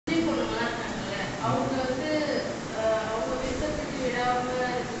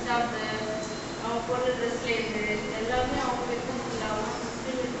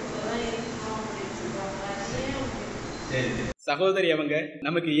சகோதரி அவங்க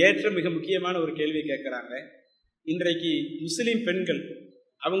நமக்கு ஏற்ற மிக முக்கியமான ஒரு கேள்வி கேட்குறாங்க. இன்றைக்கு முஸ்லிம் பெண்கள்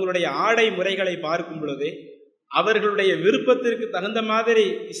அவங்களுடைய ஆடை முறைகளை பார்க்கும் பொழுது அவர்களுடைய விருப்பத்திற்கு தகுந்த மாதிரி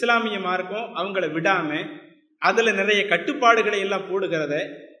இஸ்லாமிய மார்க்கம் அவங்கள விடாம அதில் நிறைய கட்டுப்பாடுகளை எல்லாம் போடுகிறத,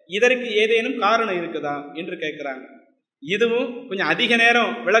 இதற்கு ஏதேனும் காரணம் இருக்குதா என்று கேட்குறாங்க. இதுவும் கொஞ்சம் அதிக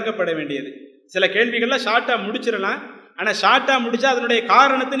நேரம் விளக்கப்பட வேண்டியது. சில கேள்விகள்லாம் ஷார்ட்டாக முடிச்சிடலாம், ஆனால் ஷார்ட்டாக முடிச்சா அதனுடைய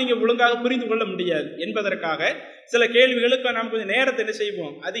காரணத்தை நீங்கள் ஒழுங்காக புரிந்து கொள்ள முடியாது என்பதற்காக சில கேள்விகளுக்கு நாம் கொஞ்சம் நேரத்தை என்ன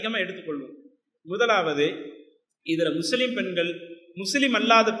செய்வோம், அதிகமாக எடுத்துக்கொள்வோம். முதலாவது, இதில் முஸ்லிம் பெண்கள் முஸ்லிம்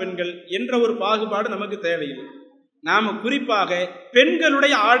அல்லாத பெண்கள் என்ற ஒரு பாகுபாடு நமக்கு தேவையில்லை. நாம் குறிப்பாக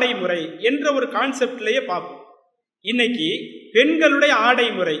பெண்களுடைய ஆடை முறை என்ற ஒரு கான்செப்ட்லேயே பார்ப்போம். இன்னைக்கு பெண்களுடைய ஆடை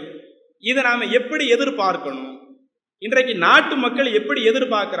முறை இதை நாம் எப்படி எதிர்பார்க்கணும், இன்றைக்கு நாட்டு மக்கள் எப்படி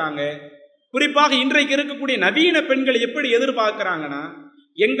எதிர்பார்க்குறாங்க, குறிப்பாக இன்றைக்கு இருக்கக்கூடிய நவீன பெண்கள் எப்படி எதிர்பார்க்குறாங்கன்னா,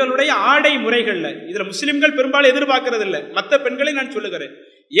 எங்களுடைய ஆடை முறைகளில் இதில் முஸ்லிம்கள் பெரும்பாலும் எதிர்பார்க்கறது இல்லை, மற்ற பெண்களை நான் சொல்லுகிறேன்,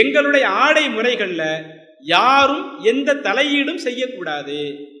 எங்களுடைய ஆடை முறைகளில் யாரும் எந்த தலையீடும் செய்யக்கூடாது,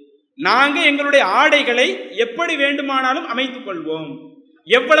 நாங்கள் எங்களுடைய ஆடைகளை எப்படி வேண்டுமானாலும் அமைத்துக் கொள்வோம்,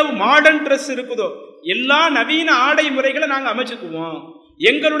 எவ்வளவு மாடர்ன் ட்ரெஸ் இருக்குதோ எல்லா நவீன ஆடை முறைகளை நாங்கள் அமைச்சுக்குவோம்,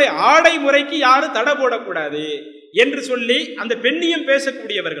 எங்களுடைய ஆடை முறைக்கு யாரும் தடை போடக்கூடாது என்று சொல்லி அந்த பெண்ணியம்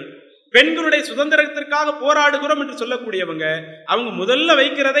பேசக்கூடியவர்கள், பெண்களுடைய சுதந்திரத்திற்காக போராடுகிறோம் என்று சொல்லக்கூடியவங்க, அவங்க முதல்ல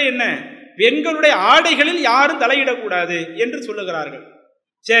வைக்கிறதே என்ன, பெண்களுடைய ஆடைகளில் யாரும் தலையிடக்கூடாது என்று சொல்லுகிறார்கள்.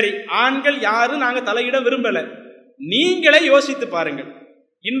 சரி, ஆண்கள் யாரும் நாங்கள் தலையிட விரும்பல, நீங்களே யோசித்து பாருங்கள்,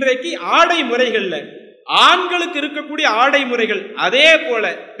 இன்றைக்கு ஆடை முறைகள்ல ஆண்களுக்கு இருக்கக்கூடிய ஆடை முறைகள் அதே போல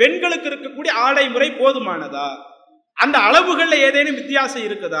பெண்களுக்கு இருக்கக்கூடிய ஆடை முறை போதுமானதா, அந்த அளவுகள்ல ஏதேனும் வித்தியாசம்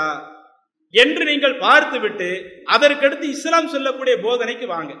இருக்குதா என்று நீங்கள் பார்த்துவிட்டு அதற்கடுத்து இஸ்லாம் சொல்லக்கூடிய போதனைக்கு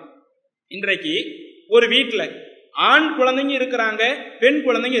வாங்க. இன்றைக்கு ஒரு வீட்டில் ஆண் குழந்தைங்க இருக்கிறாங்க, பெண்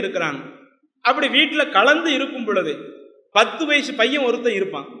குழந்தைங்க இருக்கிறாங்க. அப்படி வீட்டில் கலந்து இருக்கும் பொழுது 10 வயசு பையன் ஒருத்தன்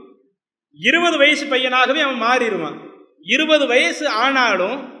இருப்பான், 20 வயசு பையனாகவே அவன் மாறிடுவான். 20 வயசு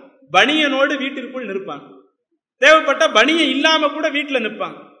ஆனாலும் பனியனோடு வீட்டிற்குள் நிற்பான், தேவைப்பட்ட பனியன் இல்லாம கூட வீட்டில்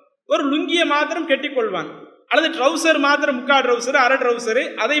நிற்பான், ஒரு லுங்கியை மாத்திரம் கெட்டிக்கொள்வான், அல்லது ட்ரௌசர் மாத்திரம், முக்கால் ட்ரௌசர் அரை ட்ரௌசரு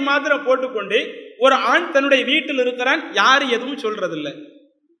அதை மாத்திரம் போட்டுக்கொண்டு ஒரு ஆண் தன்னுடைய வீட்டில் இருக்கிறான், யாரும் எதுவும் சொல்றதில்லை.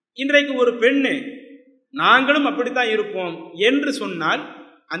 இன்றைக்கு ஒரு பெண்ணு நாங்களும் அப்படித்தான் இருப்போம் என்று சொன்னால்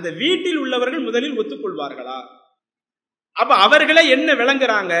அந்த வீட்டில் உள்ளவர்கள் முதலில் ஒத்துக்கொள்வார்களா? அப்ப அவர்களே என்ன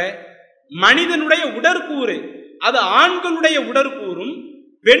விளங்குறாங்க, மனிதனுடைய உடற்கூறு அது ஆண்களுடைய உடற்கூறும்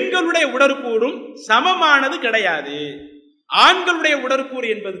பெண்களுடைய உடற்கூறும் சமமானது கிடையாது. ஆண்களுடைய உடற்கூறு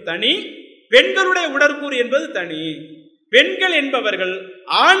என்பது தனி, பெண்களுடைய உடற்கூறு என்பது தனி. பெண்கள் என்பவர்கள்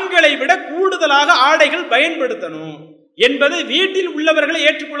ஆண்களை விட கூடுதலாக ஆடைகள் பயன்படுத்தணும் என்பதை வீட்டில் உள்ளவர்களை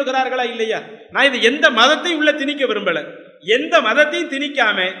ஏற்றுக்கொள்கிறார்களா இல்லையா? நான் இது எந்த மதத்தையும் உள்ள திணிக்க விரும்பல, எந்த மதத்தையும்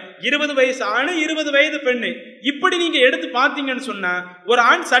திணிக்காம 20 வயசு ஆணு 20 வயது பெண்ணு இப்படி நீங்க எடுத்து பார்த்தீங்கன்னு சொன்னா, ஒரு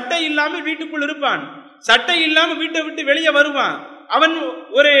ஆண் சட்டை இல்லாம வீட்டுக்குள் இருப்பான், சட்டை இல்லாம வீட்டை விட்டு வெளியே வருவான், அவன்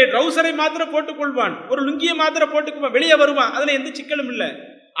ஒரு ட்ரௌசரை மாத்திரம் போட்டுக்கொள்வான், ஒரு லுங்கியை மாத்திரம் போட்டுக்குவான், வெளியே வருவான், அதுல எந்த சிக்கலும் இல்லை.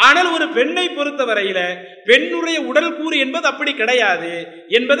 ஆனால் ஒரு பெண்ணை பொறுத்த வரையில பெண்ணுடைய உடல் கூறு என்பது அப்படி கிடையாது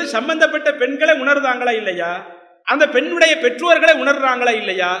என்பது சம்பந்தப்பட்ட பெண்களை உணர்ந்தாங்களா இல்லையா, அந்த பெண்ணுடைய பெற்றோர்களை உணர்றாங்களா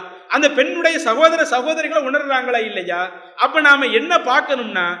இல்லையா, அந்த பெண்ணுடைய சகோதர சகோதரிகளை உணர்றாங்களா இல்லையா? அப்ப நாம என்ன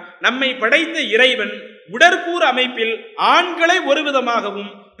பார்க்கணும்னா, நம்மை படைத்த இறைவன் உடற்கூறு அமைப்பில் ஆண்களை ஒரு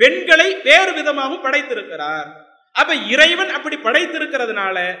விதமாகவும் பெண்களை வேறு விதமாகவும் படைத்திருக்கிறார். அப்ப இறைவன் அப்படி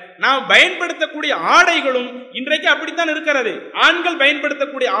படைத்திருக்கிறதுனால நாம் பயன்படுத்தக்கூடிய ஆடைகளும் இன்றைக்கு அப்படித்தான் இருக்கிறது. ஆண்கள்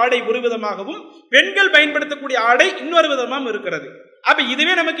பயன்படுத்தக்கூடிய ஆடை ஒரு விதமாகவும் பெண்கள் பயன்படுத்தக்கூடிய ஆடை இன்னொரு விதமாகவும் இருக்கிறது. அப்ப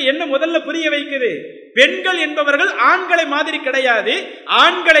இதுவே நமக்கு என்ன முதல்ல புரிய வைக்குது, பெண்கள் என்பவர்கள் ஆண்களை மாதிரி கிடையாது,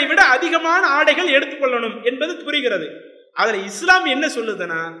 ஆண்களை விட அதிகமான ஆடைகள் எடுத்துக்கொள்ளணும் என்பது புரிகிறது. அதுல இஸ்லாம் என்ன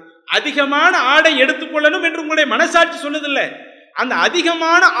சொல்லுதுன்னா, அதிகமான ஆடை எடுத்துக்கொள்ளணும் என்று உங்களுடைய மனசாட்சி சொல்லுதில்லை, அந்த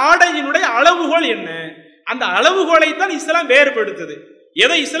அதிகமான ஆடையினுடைய அளவுகோல் என்ன, அந்த அளவுகோலைத்தான் இஸ்லாம் வேறுபடுத்துது.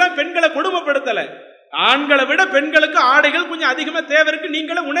 எதை இஸ்லாம் பெண்களை கொடுமைப்படுத்தல, ஆண்களை விட பெண்களுக்கு ஆடைகள் கொஞ்சம் அதிகமா தேவை இருக்கு,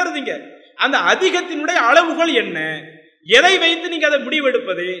 நீங்களே உணர்ந்தீங்க, அந்த அதிகத்தினுடைய அளவுகோல் என்ன, எதை வைத்து நீங்க அதை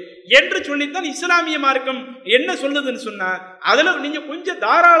முடிவெடுப்பது என்று சொல்லித்தான் இஸ்லாமிய மார்க்கம் என்ன சொல்லுதுன்னு சொன்னா, அதுல நீங்க கொஞ்சம்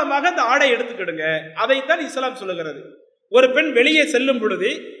தாராளமாக அந்த ஆடை எடுத்துக்கிடுங்க, அதைத்தான் இஸ்லாம் சொல்லுகிறது. ஒரு பெண் வெளியே செல்லும் பொழுது,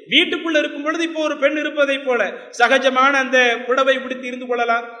 வீட்டுக்குள்ள இருக்கும் பொழுது இப்போ ஒரு பெண் இருப்பதை போல சகஜமான அந்த புடவை உடுத்தி இருந்து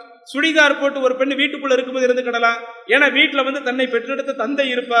கொள்ளலாம், சுடிதார் போட்டு ஒரு பெண் வீட்டுக்குள்ள இருக்கும்போது இருந்துக்கிடலாம். ஏன்னா வீட்டில் தன்னை பெற்றெடுத்த தந்தை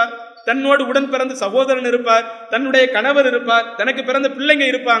இருப்பார், தன்னோடு உடன் பிறந்த சகோதரன் இருப்பார், தன்னுடைய கணவர் இருப்பார், தனக்கு பிறந்த பிள்ளைங்க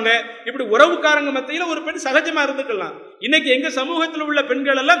இருப்பாங்க, இப்படி உறவுக்காரங்க மத்தியில ஒரு பெண் சகஜமா இருந்துக்கலாம். இன்னைக்கு எங்க சமூகத்தில் உள்ள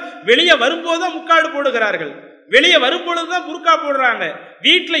பெண்கள் எல்லாம் வெளியே வரும்போதுதான் முக்காடு போடுகிறார்கள், வெளியே வரும் பொழுதுதான் புர்கா போடுறாங்க.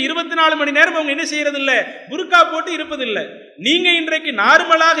 வீட்டுல 24 மணி நேரம் அவங்க என்ன செய்யறது இல்ல, புர்கா போட்டு இருப்பதில்லை. நீங்க இன்றைக்கு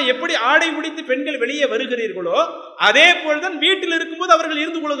நார்மலாக எப்படி ஆடை முடித்து பெண்கள் வெளியே வருகிறீர்களோ அதே போல்தான் வீட்டில் இருக்கும்போது அவர்கள்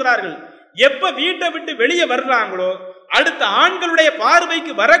இருந்து கொள்கிறார்கள். எப்ப வீட்டை விட்டு வெளியே வர்றாங்களோ அடுத்த ஆண்களுடைய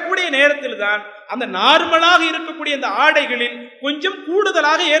பார்வைக்கு வரக்கூடிய நேரத்தில் தான் அந்த நார்மலாக இருக்கக்கூடிய அந்த ஆடைகளில் கொஞ்சம்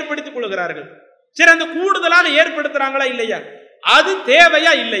கூடுதலாக ஏற்படுத்திக் கொள்கிறார்கள். சரி, அந்த கூடுதலாக ஏற்படுத்துறாங்களா இல்லையா, அது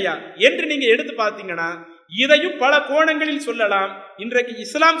தேவையா இல்லையா என்று நீங்க எடுத்து பார்த்தீங்கன்னா இதையும் பல கோணங்களில் சொல்லலாம். இன்றைக்கு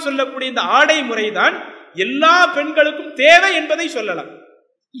இஸ்லாம் சொல்லக்கூடிய இந்த ஆடை முறைதான் எல்லா பெண்களுக்கும் தேவை என்பதை சொல்லலாம்.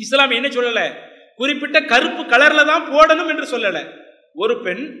 இஸ்லாம் என்ன சொல்லல, குறிப்பிட்ட கருப்பு கலர்ல தான் போடணும் என்று சொல்லல. ஒரு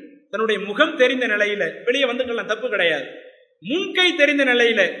பெண் தன்னுடைய முகம் தெரிந்த நிலையில வெளியே வந்துக்கலாம், தப்பு கிடையாது. முன்கை தெரிந்த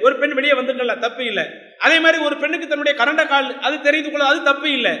நிலையில ஒரு பெண் வெளியே வந்துக்கலாம், தப்பு இல்லை. அதே மாதிரி ஒரு பெண்ணுக்கு தன்னுடைய கரண்ட கால் அது தெரிந்து கொள்ள அது தப்பு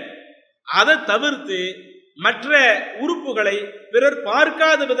இல்லை. அதை தவிர்த்து மற்ற உறுப்புகளை பிறர்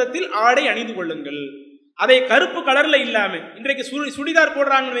பார்க்காத விதத்தில் ஆடை அணிந்து கொள்ளுங்கள். அதை கருப்பு கலர்ல இல்லாம, இன்றைக்கு சுடிதார்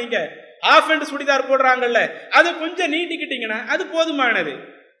போடுறாங்கன்னு வைங்க, ஆஃப் அண்ட் சுடிதார் போடுறாங்கல்ல, அதை கொஞ்சம் நீட்டிக்கிட்டீங்கன்னா அது போதுமானது.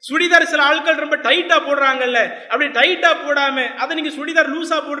 சுடிதார் சில ஆட்கள் ரொம்ப டைட்டா போடுறாங்கல்ல, அப்படி டைட்டா போடாம அதை நீங்க சுடிதார்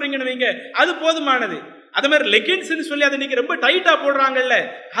லூசா போடுறீங்கன்னு வைங்க, அது போதுமானது. அதே மாதிரி லெகின்ஸ் சொல்லி அதை நீங்க ரொம்ப டைட்டா போடுறாங்கல்ல,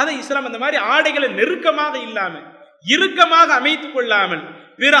 அதை இஸ்லாம் அந்த மாதிரி ஆடைகளை நெருக்கமாக இல்லாம இறுக்கமாக அமைத்துக் கொள்ளாமல்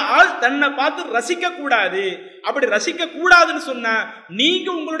பிற ஆள் தன்னை பார்த்து ரசிக்க கூடாது. அப்படி ரசிக்க கூடாதுன்னு சொன்னா நீங்க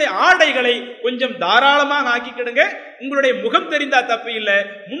உங்களுடைய ஆடைகளை கொஞ்சம் தாராளமாக ஆக்கிக்கிடுங்க. உங்களுடைய முகம் தெரிந்தா தப்பு இல்லை,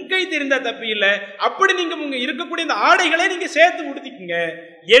 முன்கை தெரிந்தா தப்பு இல்லை, அப்படி நீங்க இருக்கக்கூடிய இந்த ஆடைகளை நீங்க சேர்த்து உடுத்திக்குங்க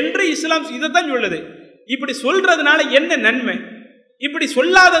என்று இஸ்லாம் இதைத்தான் சொல்லுது. இப்படி சொல்றதுனால என்ன நன்மை, இப்படி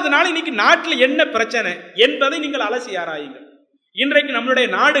சொல்லாததுனால இன்னைக்கு நாட்டில் என்ன பிரச்சனை என்பதை நீங்கள் அலசி ஆராயுங்கள். இன்றைக்கு நம்மளுடைய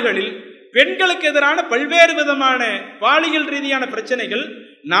நாடுகளில் பெண்களுக்கு எதிரான பல்வேறு விதமான பாலியல் ரீதியான பிரச்சனைகள்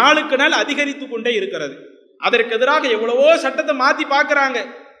நாளுக்கு நாள் அதிகரித்து கொண்டே இருக்கிறது. அதற்கு எதிராக எவ்வளவோ சட்டத்தை மாத்தி பார்க்கிறாங்க.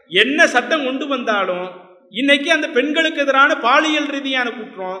 என்ன சட்டம் கொண்டு வந்தாலும் இன்னைக்கு அந்த பெண்களுக்கு எதிரான பாலியல் ரீதியான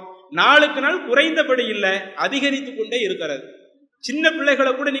குற்றம் நாளுக்கு நாள் குறைந்தபடி இல்லை, அதிகரித்து கொண்டே இருக்கிறது. சின்ன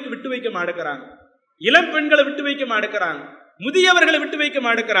பிள்ளைகளை கூட இன்னைக்கு விட்டு வைக்க மாட்டேங்கிறாங்க, இளம் பெண்களை விட்டு வைக்க மாட்டேங்கிறாங்க, முதியவர்களை விட்டு வைக்க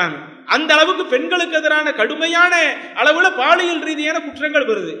மாட்டேங்கிறாங்க. அந்த அளவுக்கு பெண்களுக்கு எதிரான கடுமையான அளவுல பாலியல் ரீதியான குற்றங்கள்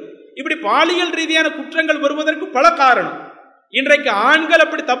வருது. இப்படி பாலியல் ரீதியான குற்றங்கள் வருவதற்கு பல காரணம். இன்றைக்கு ஆண்கள்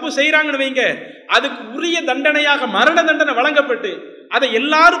அப்படி தப்பு செய்யறாங்கன்னு வைங்க, அதுக்கு உரிய தண்டனையாக மரண தண்டனை வழங்கப்பட்டு அதை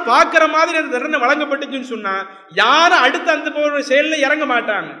எல்லாரும் பார்க்கிற மாதிரி அந்த தண்டனை வழங்கப்பட்டுச்சுன்னு சொன்னா யாரும் அடுத்து அந்த செயல்ல இறங்க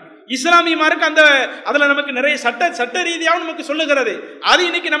மாட்டாங்க. இஸ்லாமிய மார்க்கு அந்த அதுல நமக்கு நிறைய சட்ட ரீதியாக நமக்கு சொல்லுகிறது. அது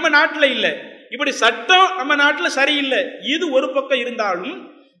இன்னைக்கு நம்ம நாட்டுல இல்லை. இப்படி சட்டம் நம்ம நாட்டுல சரியில்லை. இது ஒரு பக்கம் இருந்தாலும்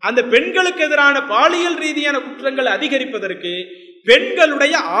அந்த பெண்களுக்கு எதிரான பாலியல் ரீதியான குற்றங்கள் அதிகரிப்பதற்கு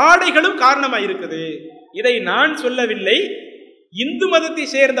பெண்களுடைய ஆடைகளும் காரணமாக இருக்குது. இதை நான் சொல்லவில்லை, இந்து மதத்தை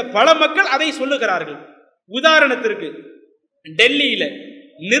சேர்ந்த பல மக்கள் அதை சொல்லுகிறார்கள். உதாரணத்திற்கு டெல்லியில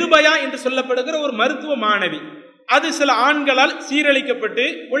நிர்பயா என்று சொல்லப்படுகிற ஒரு மருத்துவ மாணவி, அது சில ஆண்களால் சீரழிக்கப்பட்டு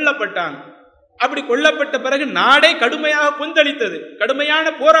கொல்லப்பட்டாங்க. அப்படி கொல்லப்பட்ட பிறகு நாடே கடுமையாக கொந்தளித்தது, கடுமையான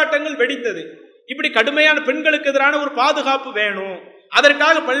போராட்டங்கள் வெடித்தது. இப்படி கடுமையான பெண்களுக்கு எதிரான ஒரு பாதுகாப்பு வேணும்,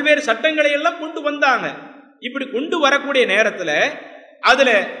 அதற்காக பல்வேறு சட்டங்களை எல்லாம் கொண்டு வந்தாங்க. இப்படி கொண்டு வரக்கூடிய நேரத்தில் அதுல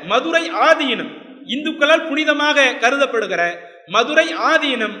மதுரை ஆதீனம், இந்துக்களால் புனிதமாக கருதப்படுகிற மதுரை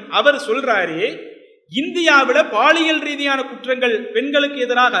ஆதீனம் அவர் சொல்றாரு, இந்தியாவில் பாலியல் ரீதியான குற்றங்கள் பெண்களுக்கு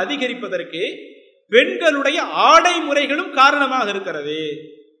எதிராக அதிகரிப்பதற்கு பெண்களுடைய ஆடை முறைகளும் காரணமாக இருக்கிறது.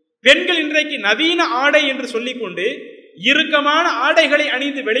 பெண்கள் இன்றைக்கு நவீன ஆடை என்று சொல்லிக்கொண்டு இறுக்கமான ஆடைகளை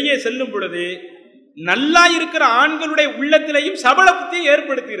அணிந்து வெளியே செல்லும் பொழுது நல்லா இருக்கிற ஆண்களுடைய உள்ளத்திலையும் சபல புத்தியை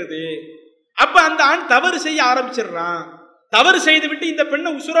ஏற்படுத்துகிறது. அப்ப அந்த ஆண் தவறு செய்ய ஆரம்பிச்சிடுறான். தவறு செய்து விட்டு இந்த பெண்ணை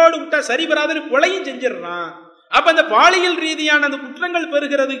உசுரோடு விட்டா சரி வராதுன்னு கொலையும் செஞ்சிடறான். அப்ப அந்த பாலியல் ரீதியான அந்த குற்றங்கள்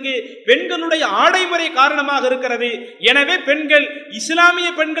பெறுகிறதுக்கு பெண்களுடைய ஆடை முறை காரணமாக இருக்கிறது. எனவே பெண்கள், இஸ்லாமிய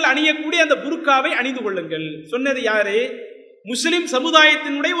பெண்கள் அணியக்கூடிய அந்த புர்காவை அணிந்து கொள்ளுங்கள் சொன்னது யாரு? முஸ்லிம்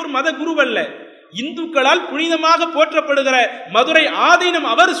சமுதாயத்தினுடைய ஒரு மத குருவல்ல, இந்துக்களால் புனிதமாக போற்றப்படுகிற மதுரை ஆதீனம்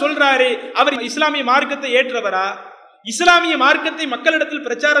அவர் சொல்றாரு. அவர் இஸ்லாமிய மார்க்கத்தை ஏற்றவரா? இஸ்லாமிய மார்க்கத்தை மக்களிடத்தில்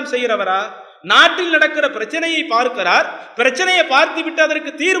பிரச்சாரம் செய்கிறவரா? நாட்டில் நடக்கிற பிரச்சனையை பார்க்கிறார். பிரச்சனையை பார்த்து விட்டு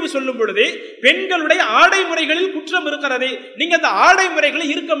அதற்கு தீர்வு சொல்லும் பொழுது பெண்களுடைய ஆடை முறைகளில் குற்றம் இருக்கிறது, நீங்க அந்த ஆடை முறைகளை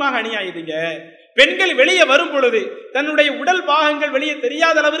இறுக்கமாக அணியாயுதுங்க. பெண்கள் வெளியே வரும் பொழுது தன்னுடைய உடல் பாகங்கள் வெளியே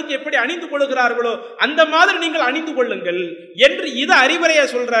தெரியாத அளவிற்கு எப்படி அணிந்து கொள்கிறார்களோ அந்த மாதிரி நீங்கள் அணிந்து கொள்ளுங்கள் என்று இதை அறிவுரையா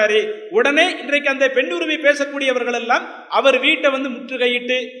சொல்றாரு. உடனே இன்றைக்கு அந்த பெண் உரிமை பேசக்கூடியவர்கள் எல்லாம் அவர் வீட்டை வந்து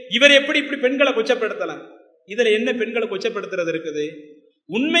முற்றுகையிட்டு இவர் எப்படி இப்படி பெண்களை கொச்சப்படுத்தலாம்? இதுல என்ன பெண்களை கொச்சப்படுத்துறது இருக்குது?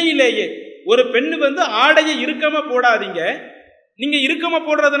 உண்மையிலேயே ஒரு பெண்ணு வந்து ஆடையை இறுக்கமா போடாதீங்க, நீங்க இறுக்கமா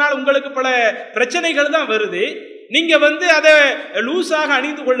போடுறதுனால உங்களுக்கு பல பிரச்சனைகள் தான் வருது, நீங்க வந்து அதை லூஸாக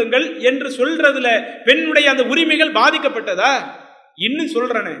அணிந்து கொள்ளுங்கள் என்று சொல்றதுல பெண்ணுடைய அந்த உரிமைகள் பாதிக்கப்பட்டதா? இன்னும்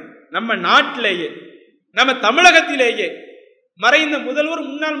சொல்றேனே, நம்ம நாட்டிலேயே நம்ம தமிழகத்திலேயே மறைந்த முதல்வர்,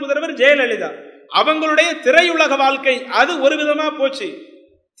 முன்னாள் முதல்வர் ஜெயலலிதா, அவங்களுடைய திரையுலக வாழ்க்கை அது ஒரு விதமா போச்சு.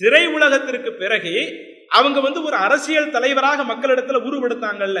 திரையுலகத்திற்கு பிறகு அவங்க ஒரு அரசியல் தலைவராக மக்களிடத்துல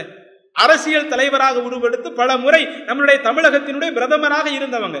உருவெடுத்தாங்கல்ல. அரசியல் தலைவராக உருவெடுத்து பல முறை நம்மளுடைய தமிழகத்தினுடைய பிரதமராக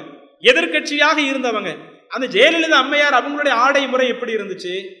இருந்தவங்க, எதிர்கட்சியாக இருந்தவங்க. அந்த ஜெயலலிதா அம்மையார் அவங்களுடைய ஆடை முறை எப்படி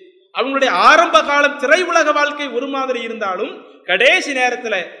இருந்துச்சு? அவங்களுடைய ஆரம்ப காலம் திரையுலக வாழ்க்கை ஒரு மாதிரி இருந்தாலும் கடைசி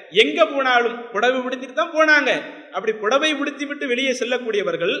நேரத்துல எங்க போனாலும் புடவை உடுத்திட்டு தான் போனாங்க. அப்படி புடவை உடுத்தி விட்டு வெளியே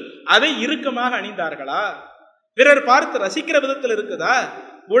செல்லக்கூடியவர்கள் அதை இறுக்கமாக அணிந்தார்களா? பிறர் பார்த்து ரசிக்கிற விதத்தில் இருக்குதா?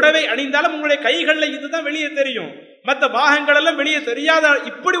 புடவை அணிந்தாலும் உங்களுடைய கைகள்ல இதுதான் வெளியே தெரியும், மற்ற பாகங்கள் எல்லாம் வெளியே தெரியாத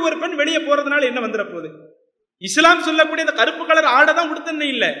இப்படி ஒரு பெண் வெளியே போறதுனால என்ன வந்துட போகுது? இஸ்லாம் சொல்லக்கூடிய இந்த கருப்பு கலர் ஆடை தான் உடுத்தன்னு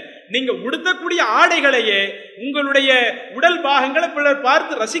இல்லை, நீங்க உடுத்தக்கூடிய ஆடைகளையே உங்களுடைய உடல் பாகங்களை பிறர்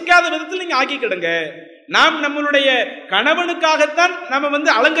பார்த்து ரசிக்காத விதத்தில் நீங்க ஆக்கிக்கிடுங்க. நாம் நம்மளுடைய கணவனுக்காகத்தான்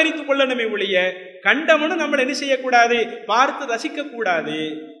நம்ம அலங்கரித்துக் கொள்ளணுமே ஒழிய கண்டவனும் நம்மளை என்ன செய்யக்கூடாது, பார்த்து ரசிக்க கூடாது.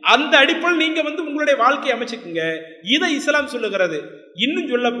 அந்த அடிப்படையில் நீங்க உங்களுடைய வாழ்க்கையை அமைச்சுக்குங்க. இதை இஸ்லாம் சொல்லுகிறது. இன்னும்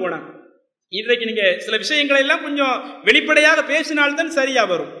சொல்ல போனா இன்றைக்கு நீங்க சில விஷயங்களை எல்லாம் கொஞ்சம் வெளிப்படையாக பேசினால்தான் சரியா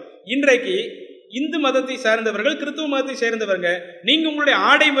வரும். இன்றைக்கு இந்து மதத்தை சேர்ந்தவர்கள், கிறிஸ்துவ மதத்தை சேர்ந்தவங்க, நீங்க உங்களுடைய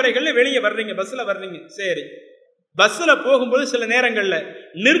ஆடை முறைகள்ல வெளியே வர்றீங்க, பஸ்ல வர்றீங்க, சரி. பஸ்ல போகும்போது சில நேரங்கள்ல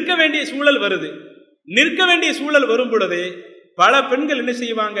நிற்க வேண்டிய சூழல் வருது. நிற்க வேண்டிய சூழல் வரும் பொழுது பல பெண்கள் என்ன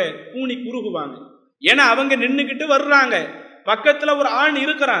செய்வாங்க, கூனி குறுகுவாங்க. ஏன்னா அவங்க நின்னுக்கிட்டு வர்றாங்க, பக்கத்துல ஒரு ஆண்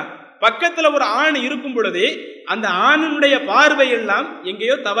இருக்கிறான். பக்கத்துல ஒரு ஆண் இருக்கும் பொழுது அந்த ஆணினுடைய பார்வை எல்லாம்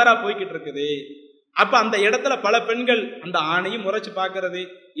எங்கேயோ தவறா போய்கிட்டு இருக்குது. அப்ப அந்த இடத்துல பல பெண்கள் அந்த ஆணையும் முறைச்சு பார்க்கறது,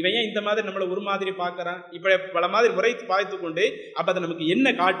 இவன் ஏன் இந்த மாதிரி நம்மளை ஒரு மாதிரி பார்க்கறான், இப்ப பல மாதிரி முறைத்து பார்த்து கொண்டு அப்ப அதை நமக்கு என்ன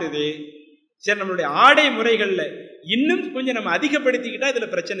காட்டுது? சரி, நம்மளுடைய ஆடை முறைகள்ல இன்னும் கொஞ்சம் நம்ம அதிகப்படுத்திக்கிட்டா இதுல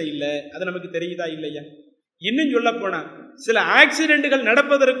பிரச்சனை இல்லை. அது நமக்கு தெரியுதா இல்லையா? இன்னும் சொல்ல போனா சில ஆக்சிடென்ட்கள்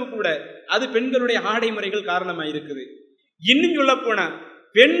நடப்பதற்கு கூட அது பெண்களுடைய ஆடை முறைகள் காரணமா இருக்குது. இன்னும் சொல்ல போனா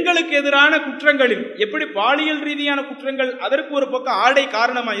பெண்களுக்கு எதிரான குற்றங்களில் எப்படி பாலியல் ரீதியான குற்றங்கள் அதற்கு ஒரு பக்கம் ஆடை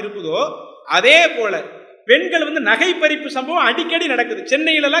காரணமா இருக்குதோ, அதே போல பெண்கள் நகை பறிப்பு சம்பவம் அடிக்கடி நடக்குது.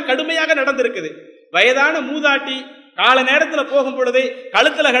 சென்னையில எல்லாம் கடுமையாக நடந்திருக்குது. வயதான மூதாட்டி கால நேரத்துல போகும் பொழுது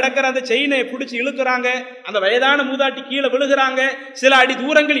கழுத்துல கிடக்கிற அந்த செயினை பிடிச்சி இழுக்கிறாங்க, அந்த வயதான மூதாட்டி கீழே விழுகிறாங்க, சில அடி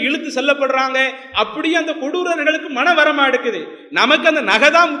தூரங்கள் இழுத்து செல்லப்படுறாங்க. அப்படியே அந்த கொடூரர்களுக்கு மன வரமா எடுக்குது. நமக்கு அந்த நகை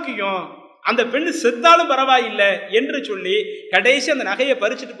தான் முக்கியம், அந்த பெண் செத்தாலும் பரவாயில்லை என்று சொல்லி கடைசி அந்த நகையை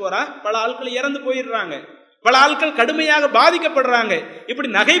பறிச்சுட்டு போறா. பல ஆட்கள் இறந்து போயிடுறாங்க, பல ஆட்கள் கடுமையாக பாதிக்கப்படுறாங்க. இப்படி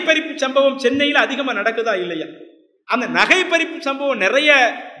நகை பறிப்பு சம்பவம் சென்னையில் அதிகமா நடக்குதா இல்லையா? அந்த நகை பறிப்பு சம்பவம் நிறைய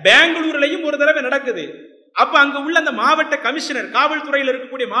பெங்களூர்லயும் ஒரு தடவை நடக்குது. அப்ப அங்க உள்ள அந்த மாவட்ட கமிஷனர், காவல்துறையில்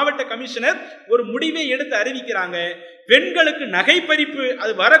இருக்கக்கூடிய மாவட்ட கமிஷனர் ஒரு முடிவை எடுத்து அறிவிக்கிறாங்க, பெண்களுக்கு நகை பறிப்பு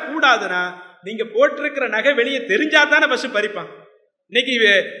அது வரக்கூடாதுன்னா நீங்க போட்டிருக்கிற நகை வெளியே தெரிஞ்சா தானே பஸ் பறிப்பான். இன்னைக்கு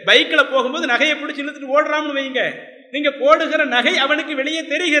பைக்ல போகும்போது நகையை பிடிச்சி இழுத்துட்டு ஓடுறான்னு வைங்க, நீங்க போடுகிற நகை அவனுக்கு வெளியே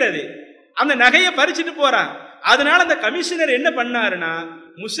தெரிகிறது, அந்த நகையை பறிச்சுட்டு போறான். அதனால அந்த கமிஷனர் என்ன பண்ணாருன்னா,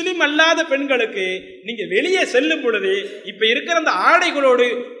 முஸ்லிம் அல்லாத பெண்களுக்கு நீங்க வெளியே செல்லும் பொழுது இப்ப இருக்கிற அந்த ஆடைகளோடு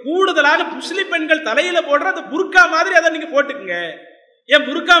கூடுதலாக முஸ்லிம் பெண்கள் தலையில போடுற அந்த புர்கா மாதிரி அதை நீங்க போட்டுக்குங்க. ஏன்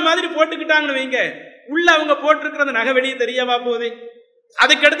புர்கா மாதிரி போட்டுக்கிட்டாங்கன்னு வைங்க, உள்ள அவங்க போட்டிருக்கிற அந்த நகை வெளியே தெரியவா போகுது?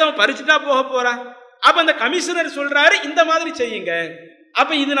 அதுக்கடுத்து அவன் பறிச்சுட்டா போக போறான். அப்ப அந்த கமிஷனர் சொல்றாரு இந்த மாதிரி செய்யுங்க.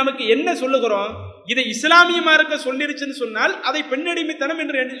 அப்ப இது நமக்கு என்ன சொல்லுகிறோம்? இதை இஸ்லாமிய மார்க்கம் சொல்லிருச்சுன்னு சொன்னால் அதை பெண்ணடிமைத்தனம்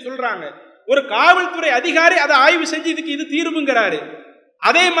என்று சொல்றாங்க. ஒரு காவல்துறை அதிகாரி அதை ஆய்வு செஞ்சு இதுக்கு இது தீர்வுங்கிறாரு.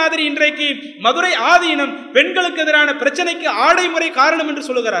 அதே மாதிரி இன்றைக்கு மதுரை ஆதீனம் பெண்களுக்கு எதிரான பிரச்சனைக்கு ஆடை முறை காரணம் என்று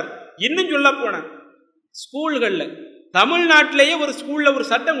சொல்லுகிறார். இன்னும் சொல்ல போன ஸ்கூல்கள்ல, தமிழ்நாட்டிலேயே ஒரு ஸ்கூல்ல ஒரு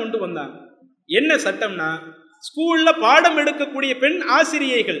சட்டம் கொண்டு வந்தாங்க. என்ன சட்டம்னா, ஸ்கூல்ல பாடம் எடுக்கக்கூடிய பெண்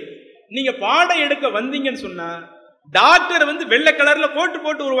ஆசிரியைகள் நீங்க பாடம் எடுக்க வந்தீங்கன்னு சொன்னா டாக்டர் வெள்ளை கலர்ல கோட்டு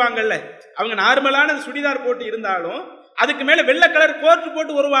போட்டு வருவாங்கல்ல, அவங்க நார்மலான சுடிதார் போட்டு இருந்தாலும் அதுக்கு மேல வெள்ளை கலர் கோட்டு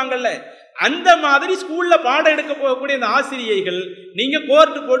போட்டு வருவாங்கல்ல, அந்த மாதிரி ஸ்கூல்ல பாடம் எடுக்க போகக்கூடிய அந்த ஆசிரியைகள் நீங்க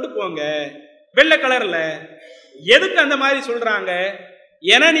கோட்டு போட்டு போங்க வெள்ளை கலர்ல. எதுக்கு அந்த மாதிரி சொல்றாங்க?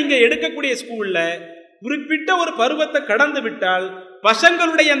 ஏன்னா நீங்க எடுக்கக்கூடிய ஸ்கூல்ல குறிப்பிட்ட ஒரு பருவத்தை கடந்து விட்டால்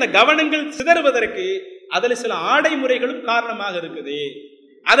பசங்களுடைய அந்த கவனங்கள் சிதறுவதற்கு அதுல சில ஆடை முறைகளும் காரணமாக இருக்குது.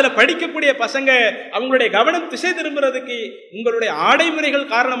 அதுல படிக்கக்கூடிய பசங்க அவங்களுடைய கவனம் திசை திரும்புறதுக்கு உங்களுடைய ஆடை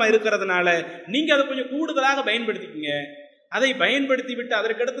முறைகள் காரணமா இருக்கிறதுனால நீங்க அதை கொஞ்சம் கூடுதலாக பயன்படுத்திக்கங்க. அதை பயன்படுத்தி விட்டு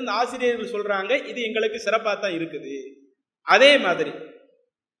அதற்கடுத்து இந்த ஆசிரியர்கள் சொல்றாங்க இது எங்களுக்கு சிறப்பா தான் இருக்குது. அதே மாதிரி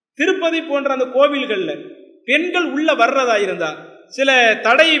திருப்பதி போன்ற அந்த கோவில்கள்ல பெண்கள் உள்ள வர்றதா இருந்தா சில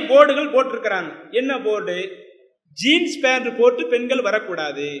தடை போர்டுகள் போட்டிருக்கிறாங்க. என்ன போர்டு? ஜீன்ஸ் பேண்ட் போட்டு பெண்கள்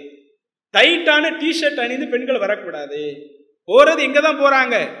வரக்கூடாது, டைட்டான டிஷர்ட் அணிந்து பெண்கள் வரக்கூடாது. போறது எங்க தான்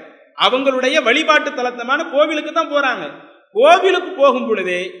போறாங்க? அவங்களுடைய வழிபாட்டு தலத்தமான கோவிலுக்கு தான் போறாங்க. கோவிலுக்கு போகும்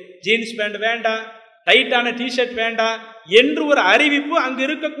பொழுது ஜீன்ஸ் பேண்ட் வேண்டாம், டைட்டான டிஷர்ட் வேண்டாம் என்று ஒரு அறிவிப்பு அங்கு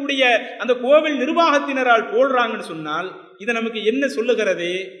இருக்கக்கூடிய அந்த கோவில் நிர்வாகத்தினரால் போடுறாங்கன்னு சொன்னால் இது நமக்கு என்ன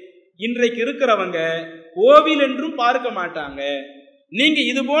சொல்லுகிறது? இன்றைக்கு இருக்கிறவங்க கோவில் என்றும் பார்க்க மாட்டாங்க. நீங்க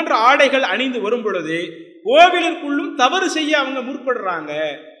இது போன்ற ஆடைகள் அணிந்து வரும் பொழுது கோவிலிற்குள்ளும் தவறு செய்ய அவங்க முற்படுறாங்க.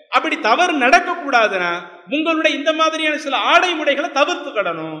 அப்படி தவறு நடக்கக்கூடாதுன்னா உங்களுடைய இந்த மாதிரியான சில ஆடை முறைகளை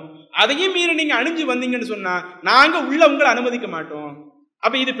தவிர்த்துக்கிடணும். அதையும் மீறி நீங்க அணிஞ்சு வந்தீங்கன்னு சொன்னா நாங்க உள்ள உங்களை அனுமதிக்க மாட்டோம்.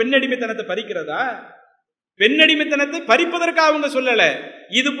 அப்ப இது பெண்ணடிமைத்தனத்தை பறிக்கிறதா? பெண்ணடிமைத்தனத்தை பறிப்பதற்காக அவங்க சொல்லல.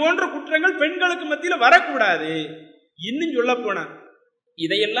 இது போன்ற குற்றங்கள் பெண்களுக்கு மத்தியில வரக்கூடாது. இன்னும் சொல்ல போனா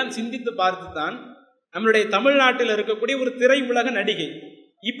இதையெல்லாம் சிந்தித்து பார்த்துதான் நம்மளுடைய தமிழ்நாட்டில் இருக்கக்கூடிய ஒரு திரை உலக நடிகை,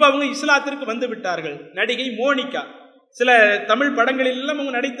 இப்ப அவங்க இஸ்லாத்திற்கு வந்து விட்டார்கள், நடிகை மோனிகா. சில தமிழ் படங்களில் எல்லாம்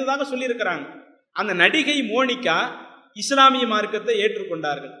அவங்க நடித்ததாக சொல்லியிருக்கிறாங்க. அந்த நடிகை மோனிகா இஸ்லாமிய மார்க்கத்தை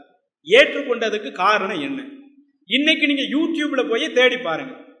ஏற்றுக்கொண்டார்கள். ஏற்றுக்கொண்டதுக்கு காரணம் என்ன? இன்னைக்கு நீங்க யூடியூப்ல போய் தேடி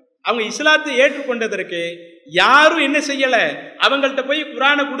பாருங்க. அவங்க இஸ்லாத்தை ஏற்றுக்கொண்டதற்கு யாரும் என்ன செய்யல, அவங்கள்ட்ட போய்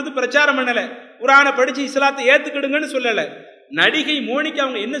குரானை கொடுத்து பிரச்சாரம் பண்ணல, குரானை படிச்சு இஸ்லாத்தை ஏத்துக்கிடுங்கன்னு சொல்லல. நடிகை மோனிகா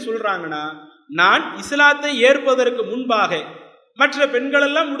அவங்க என்ன சொல்றாங்கன்னா, நான் இஸ்லாத்தை ஏற்பதற்கு முன்பாக மற்ற பெண்கள்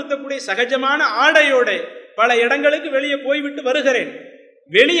எல்லாம் உடுத்தக்கூடிய சகஜமான ஆடையோட பல இடங்களுக்கு வெளியே போய்விட்டு வருகிறேன்.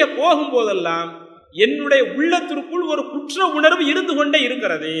 வெளியே போகும் போதெல்லாம் என்னுடைய உள்ளத்திற்குள் ஒரு குற்ற உணர்வு இருந்து கொண்டே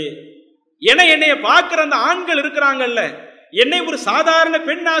இருக்கிறது. என என்னைய பார்க்கிற அந்த ஆண்கள் இருக்கிறாங்கல்ல, என்னை ஒரு சாதாரண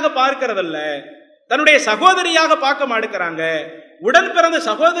பெண்ணாக பார்க்கிறதல்ல, தன்னுடைய சகோதரியாக பார்க்க மாட்டேங்கிறாங்க. உடன் பிறந்த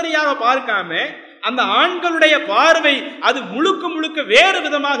சகோதரியாக பார்க்காம அந்த ஆண்களுடைய பார்வை அது முழுக்க முழுக்க வேறு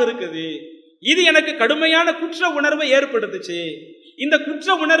விதமாக இருக்குது. இது எனக்கு கடுமையான குற்ற உணர்வை ஏற்படுத்துச்சு. இந்த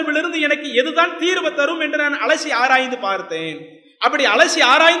குற்ற உணர்விலிருந்து எனக்கு எதுதான் தீர்வு தரும் என்று நான் அலசி ஆராய்ந்து பார்த்தேன். அப்படி அலசி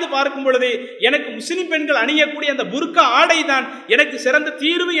ஆராய்ந்து பார்க்கும் பொழுது எனக்கு முஸ்லிம் பெண்கள் அணியக்கூடிய அந்த புர்கா ஆடை தான் எனக்கு சிறந்த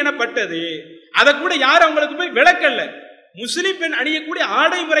தீர்வு எனப்பட்டது. அதை கூட யாரும் அவங்களுக்கு போய் விளக்கல்ல. முஸ்லிம் பெண் அணியக்கூடிய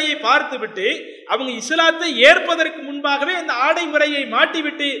ஆடை முறையை பார்த்து விட்டு அவங்க இஸ்லாத்தை ஏற்பதற்கு முன்பாகவே அந்த ஆடை முறையை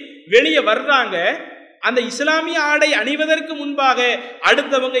மாட்டிவிட்டு வெளியே வர்றாங்க. அந்த இஸ்லாமிய ஆடை அணிவதற்கு முன்பாக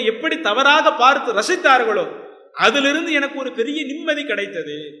அடுத்தவங்க எப்படி தவறாக பார்த்து ரசித்தார்களோ அதிலிருந்து எனக்கு ஒரு பெரிய நிம்மதி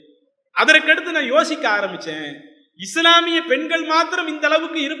கிடைத்தது. அதற்கடுத்து நான் யோசிக்க ஆரம்பிச்சேன், இஸ்லாமிய பெண்கள் மாத்திரம் இந்த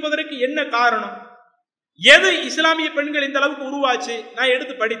அளவுக்கு இருப்பதற்கு என்ன காரணம்? எது இஸ்லாமிய பெண்கள் இந்த அளவுக்கு உருவாச்சு? நான்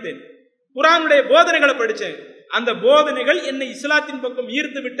எடுத்து படித்தேன், குர்ஆனுடைய போதனைகளை படித்தேன். அந்த போதனைகள் என்னை இஸ்லாத்தின் பக்கம்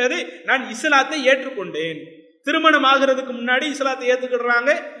ஈர்த்து விட்டது. நான் இஸ்லாத்தை ஏற்றுக்கொண்டேன். திருமணம் ஆகிறதுக்கு முன்னாடி இஸ்லாத்தை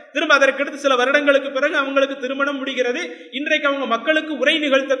ஏற்றுக்கிடுறாங்க. திரும்ப அதற்கடுத்து சில வருடங்களுக்கு பிறகு அவங்களுக்கு திருமணம் முடிகிறது. இன்றைக்கு அவங்க மக்களுக்கு உரை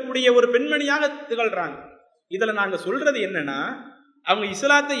நிகழ்த்தக்கூடிய ஒரு பெண்மணியாக திகழ்றாங்க. இதுல நாங்க சொல்றது என்னன்னா, அவங்க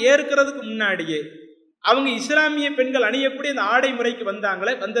இஸ்லாத்தை ஏற்கிறதுக்கு முன்னாடியே அவங்க இஸ்லாமிய பெண்கள் அணியக்கூடிய அந்த ஆடை முறைக்கு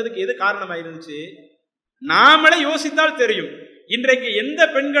வந்தாங்களே, வந்ததுக்கு எது காரணமா இருந்துச்சு? நாமளே யோசித்தால் தெரியும். இன்றைக்கு எந்த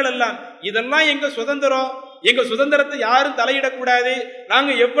பெண்கள் எல்லாம் இதெல்லாம் எங்க சுதந்திரம், எங்க சுதந்திரத்தை யாரும் தலையிடக்கூடாது,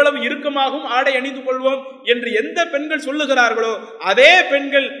 நாங்க எவ்வளவு இறுக்கமாகவும் ஆடை அணிந்து கொள்வோம் என்று எந்த பெண்கள் சொல்லுகிறார்களோ அதே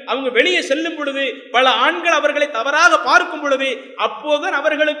பெண்கள் அவங்க வெளியே செல்லும் பொழுது பல ஆண்கள் அவர்களை தவறாக பார்க்கும் பொழுது அப்போதுதான்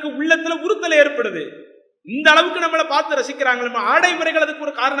அவர்களுக்கு உள்ளத்துல உறுத்தல் ஏற்படுது. இந்த அளவுக்கு நம்மளை பார்த்து ரசிக்கிறாங்க, நம்ம ஆடை முறைகள் அதுக்கு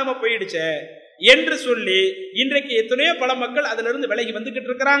ஒரு காரணமா போயிடுச்சே என்று சொல்லி இன்றைக்கு எத்தனையோ பல மக்கள் அதிலிருந்து விலகி வந்துகிட்டு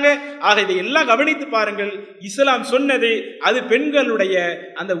இருக்கிறாங்க. ஆக இதை எல்லாம் கவனித்து பாருங்கள். இஸ்லாம் சொன்னது அது பெண்களுடைய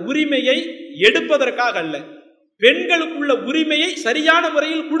அந்த உரிமையை எடுப்பதற்காக அல்ல, பெண்களுக்குள்ள உரிமையை சரியான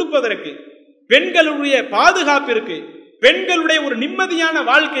முறையில் கொடுப்பதற்கு, பெண்களுடைய பாதுகாப்பிற்கு, பெண்களுடைய ஒரு நிம்மதியான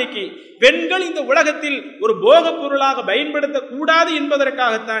வாழ்க்கைக்கு பெண்கள் இந்த உலகத்தில் ஒரு போக பொருளாக பயன்படுத்தக்கூடாது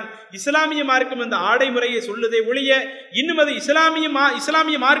என்பதற்காகத்தான் இஸ்லாமிய மார்க்கம் அந்த ஆடை முறையை சொல்லுதே ஒழிய இன்னும் அது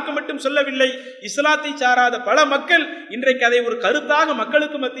இஸ்லாமிய மார்க்கம் மட்டும் சொல்லவில்லை. இஸ்லாத்தை சாராத பல மக்கள் இன்றைக்கு அதை ஒரு கருத்தாக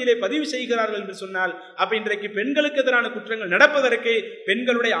மக்களுக்கு மத்தியிலே பதிவு செய்கிறார்கள் என்று சொன்னால் அப்ப இன்றைக்கு பெண்களுக்கு எதிரான குற்றங்கள் நடப்பதற்கு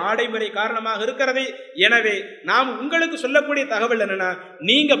பெண்களுடைய ஆடை முறை காரணமாக இருக்கிறது. எனவே நாம் உங்களுக்கு சொல்லக்கூடிய தகவல் என்னன்னா,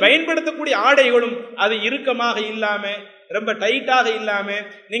 நீங்க பயன்படுத்தக்கூடிய ஆடைகளும் அது இறுக்கமாக இல்லாம ரொம்ப டைட்டாக இல்லாம,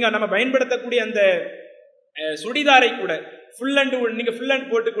 நீங்க நம்ம பயன்படுத்தக்கூடிய அந்த சுடிதாரை கூட நீங்க ஃபுல் அண்ட்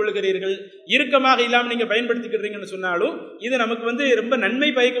போட்டுக் கொள்கிறீர்கள், இறுக்கமாக இல்லாம நீங்க பயன்படுத்திக்கிறீங்கன்னு சொன்னாலும் இது நமக்கு ரொம்ப நன்மை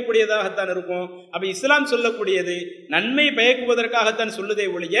பயக்கக்கூடியதாகத்தான் இருக்கும். அப்ப இஸ்லாம் சொல்லக்கூடியது நன்மை பயக்குவதற்காகத்தான் சொல்லுதே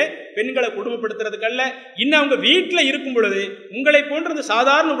ஒழிய பெண்களை கொடுமைப்படுத்துறதுக்கு அல்ல. இன்னும் அவங்க வீட்டில் இருக்கும் பொழுது உங்களை போன்ற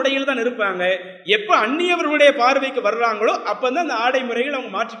சாதாரண உடையில் தான் இருப்பாங்க. எப்ப அந்நியவர்களுடைய பார்வைக்கு வர்றாங்களோ அப்பதான் அந்த ஆடை முறைகள்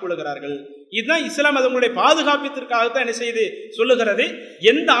அவங்க மாற்றிக்கொள்கிறார்கள். இதுதான் இஸ்லாம் அதனுடைய பாதுகாப்பிற்காகத்தான் என்ன செய்து சொல்லுகிறது.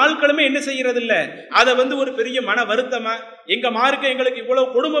 எந்த ஆட்களுமே என்ன செய்யறது இல்ல, அதை ஒரு பெரிய மன வருத்தமா எங்க மார்க்க எங்களுக்கு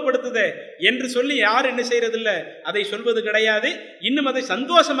இவ்வளவு கொடுமைப்படுத்துதே என்று சொல்லி யார் என்ன செய்யறது இல்ல, அதை சொல்வது கிடையாது. இன்னும் அதை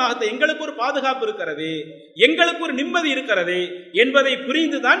சந்தோஷமாக எங்களுக்கு ஒரு பாதுகாப்பு இருக்கிறது, எங்களுக்கு ஒரு நிம்மதி இருக்கிறது என்பதை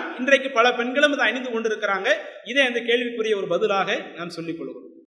புரிந்துதான் இன்றைக்கு பல பெண்களும் அதை அணிந்து கொண்டிருக்கிறாங்க. இதை அந்த கேள்விக்குரிய ஒரு பதிலாக நாம் சொல்லிக் கொள்கிறோம்.